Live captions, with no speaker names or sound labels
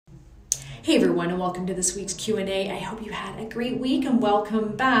Hey everyone, and welcome to this week's Q&A. I hope you had a great week and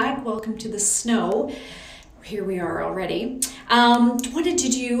welcome back. Welcome to the snow. Here we are already. Wanted to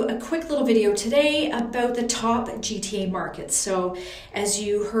do a quick little video today about the top GTA markets. So as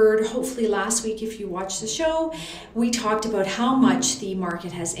you heard hopefully last week if you watched the show, we talked about how much the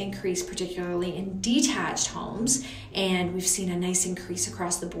market has increased, particularly in detached homes, and we've seen a nice increase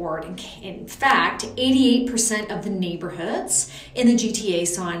across the board. In fact, 88% of the neighborhoods in the GTA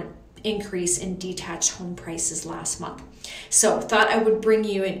saw an increase in detached home prices last month. So thought I would bring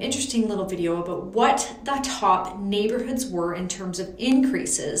you an interesting little video about what the top neighborhoods were in terms of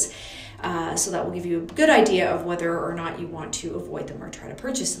increases, so that will give you a good idea of whether or not you want to avoid them or try to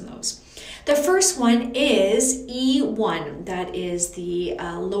purchase in those. The first one is E1. That is the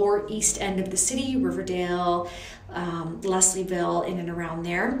lower east end of the city, Riverdale, Leslieville, in and around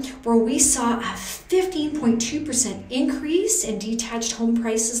there, where we saw a 15.2% increase in detached home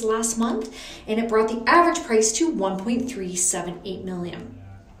prices last month, and it brought the average price to $1.378 million.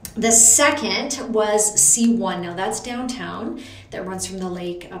 The second was C1. Now that's downtown, that runs from the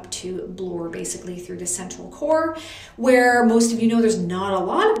lake up to Bloor, basically through the central core, where most of you know there's not a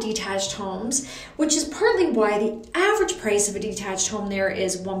lot of detached homes, which is partly why the average price of a detached home there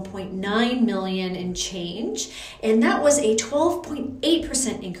is $1.9 million and change. And that was a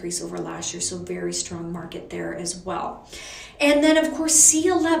 12.8% increase over last year, so very strong market there as well. And then of course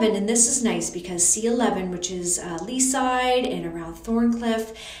C11, and this is nice because C11, which is Leaside and around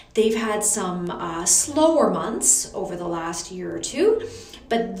Thorncliffe, they've had some slower months over the last year or two,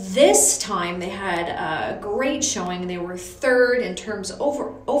 but this time they had a great showing. They were third in terms of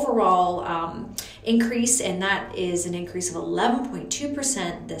overall increase, and that is an increase of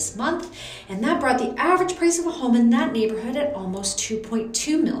 11.2% this month, and that brought the average price of a home in that neighborhood at almost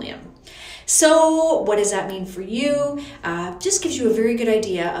 $2.2 million. So what does that mean for you? Just gives you a very good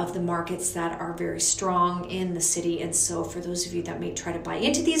idea of the markets that are very strong in the city. And so for those of you that may try to buy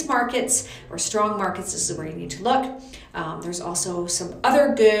into these markets or strong markets, this is where you need to look. There's also some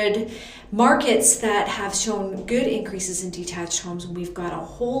other good markets that have shown good increases in detached homes. We've got a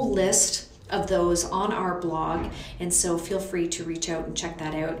whole list of those on our blog, and so feel free to reach out and check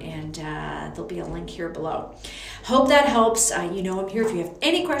that out, and there'll be a link here below. Hope that helps. You know I'm here if you have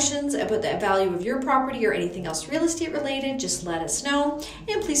any questions about the value of your property or anything else real estate related. Just let us know,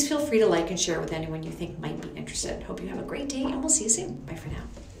 and please feel free to like and share with anyone you think might be interested. Hope you have a great day, and we'll see you soon. Bye for now.